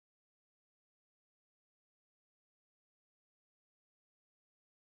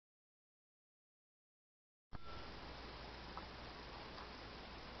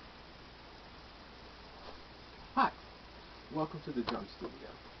Welcome to the drum studio.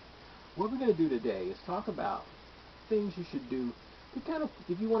 What we're going to do today is talk about things you should do to kind of,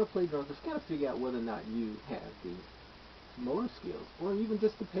 if you want to play drums, just kind of figure out whether or not you have the motor skills or even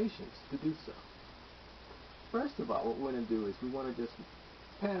just the patience to do so. First of all, what we're going to do is we want to just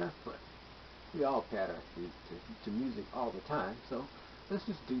pat our foot. We all pat our feet to music all the time, so let's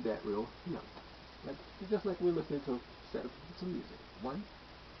just do that real, just like we're listening to a set of some music. 1,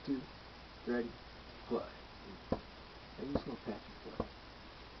 2, ready, play. And you're just going to pat your foot.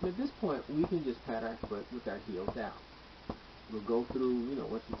 And at this point, we can just pat our foot with our heel down. We'll go through,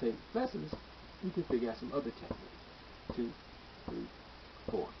 once you take lessons, you can figure out some other techniques. 2, 3,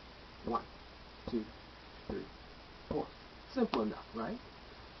 4. 1, 2, 3, 4. Simple enough, right?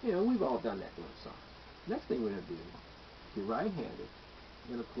 We've all done that during songs. Next thing we're going to do, if you're right-handed,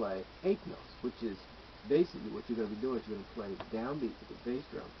 you're going to play eighth notes, which is basically what you're going to be doing is you're going to play downbeat with the bass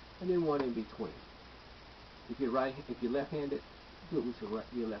drum, and then one in between. If you're left-handed, do it with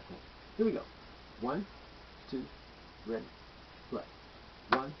your left hand. Here we go. 1, 2, ready, play.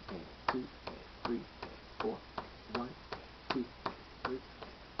 1 and 2 and 3 and 4. 1 and 2 and 3 and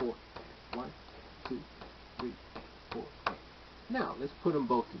 4. 1 and 2 and 3 and 4. Now let's put them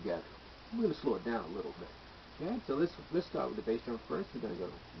both together. We're going to slow it down a little bit. Okay, so let's start with the bass drum first. We're going to go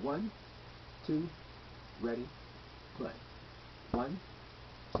 1, 2, ready, play. 1,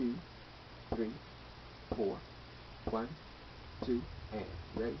 2, 3, 4. 1, 2, and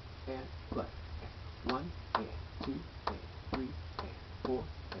ready, and play. 1 and 2 and 3 and 4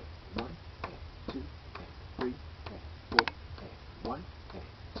 and 1 and 2 and 3 and 4 and 1 and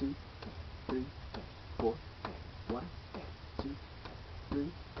 2 and 3 and 4 and 1 and 2 and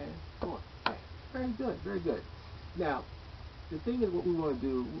 3 and 4. And very good, very good. Now, the thing is, what we want to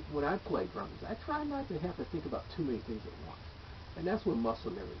do when I play drums, I try not to have to think about too many things at once, and that's where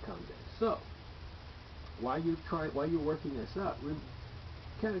muscle memory comes in. So, while you're working this up,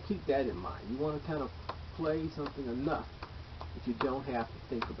 kind of keep that in mind. You want to kind of play something enough that you don't have to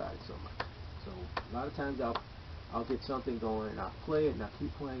think about it so much. So a lot of times I'll get something going and I'll play it and I'll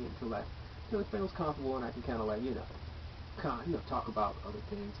keep playing it until it feels comfortable and I can kind of talk about other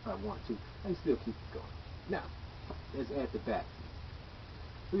things if I want to and still keep it going. Now, let's add the back.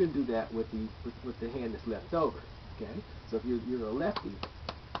 We're going to do that with the hand that's left over. Okay, so if you're a lefty,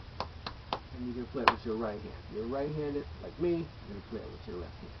 and you can play it with your right hand. If you're right-handed, like me, you're going to play it with your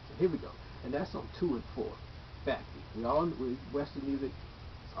left hand. So here we go. And that's on 2 and 4. Backbeat. With Western music,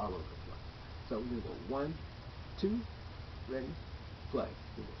 it's all over the place. So we're going to go 1, 2, ready, play.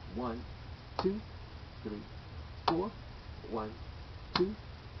 1, 2, 3, 4. 1, 2,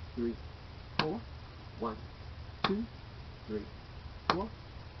 3, 4. 1, 2, 3, 4.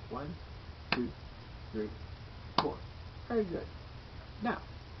 1, 2, 3, 4. Very good. Now,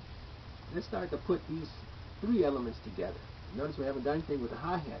 let's start to put these 3 elements together. Notice we haven't done anything with the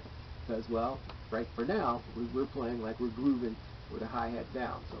hi-hat because, well, right for now, we're playing like we're grooving with a hi-hat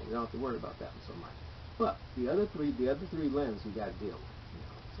down, so we don't have to worry about that so much. But the other three limbs we got to deal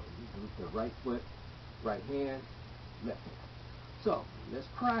with. So you do the right foot, right hand, left hand. So let's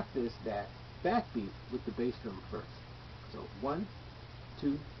practice that backbeat with the bass drum first. So 1,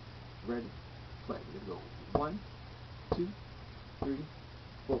 2, ready, play. We're going to go 1, 2, 3,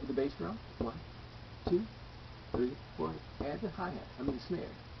 4 with the bass drum. 1, 2, 3, 4. Add the hi-hat. The snare.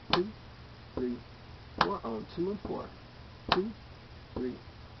 2, 3, 4 on 2 and 4. 2, 3,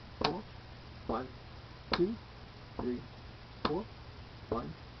 4. 1, 2, 3, 4.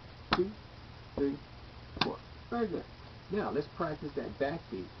 1, 2, 3, 4. Very good. Now let's practice that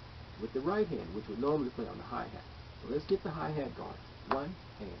backbeat with the right hand, which would normally play on the hi-hat. So let's get the hi-hat going. 1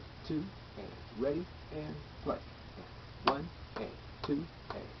 and 2 and ready and play. 1 and 2 and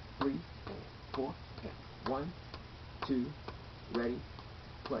 3 and 4 and 1, 2, ready,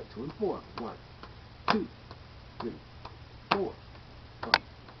 play. 2 and 4. 1, 2, 3, 4. 1,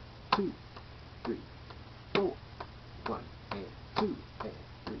 2, 3, 4. 1 and 2 and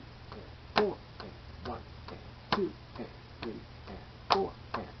 3 and 4 and 1 and 2 and 3 and 4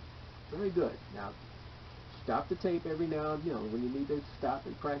 and very good. Now stop the tape every now and when you need to stop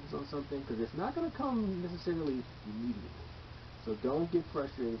and practice on something, because it's not going to come necessarily immediately. So don't get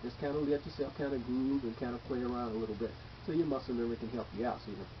frustrated. Just kind of let yourself kind of groove and kind of play around a little bit so your muscle memory can help you out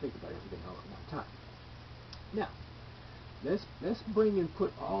so you don't have to think about everything all at one time. Now, let's bring and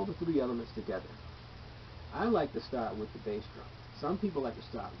put all the 3 elements together. I like to start with the bass drum. Some people like to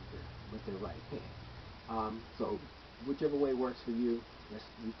start with their right hand. So whichever way works for you,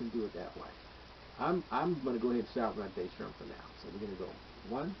 you can do it that way. I'm going to go ahead and start with my bass drum for now. So we're going to go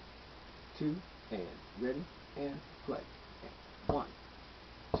 1, 2, and ready, and play. 1,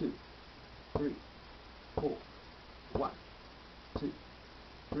 2, 3, 4. 1, 2,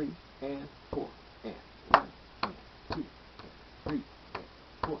 3, and 4, and 1, and 2, and 3, and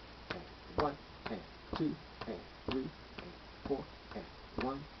 4, and 1, and 2, and 3, and 4, and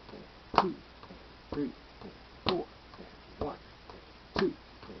 1, and 2, and 3, and 4, and 1, and 2,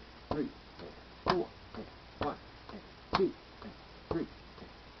 and 3, and 4, and 1, and 2, and 3, and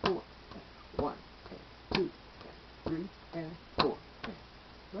 4, and 1, and 2, and 3, and 4. And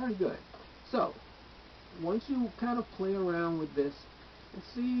very good. So, once you kind of play around with this and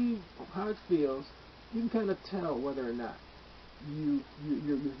see how it feels, you can kind of tell whether or not you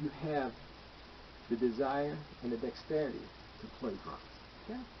have the desire and the dexterity to play drums.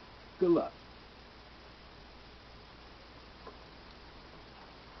 Okay? Good luck.